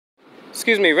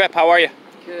Excuse me, Rep, how are you?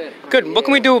 Good. Good. What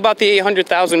can we do about the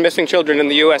 800,000 missing children in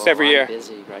the U.S. every year? I'm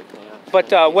busy right now.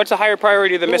 But what's a higher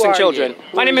priority than missing children?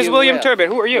 My name is William Turbot.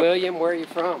 Who are you? William, where are you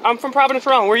from? I'm from Providence,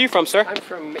 Rhode Island. Where are you from, sir? I'm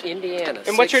from Indiana.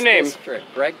 And what's your name? District,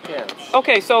 Greg Pence.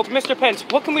 Okay, so Mr. Pence,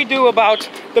 what can we do about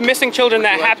the missing children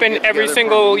that happen every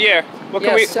single year? What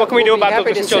can we do about those missing children? We'll be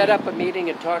happy to set up a meeting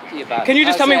and talk to you about it. Can you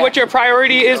just tell me what your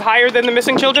priority is higher than the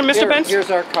missing children, Mr. Pence? Here's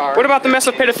our card. What about the mess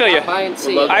of pedophilia? By and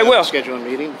see. I will. Schedule a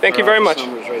meeting. Thank you very much. Our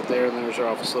office number is right there, and there's our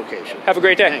office location. Have a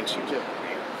great day. Thanks, you too.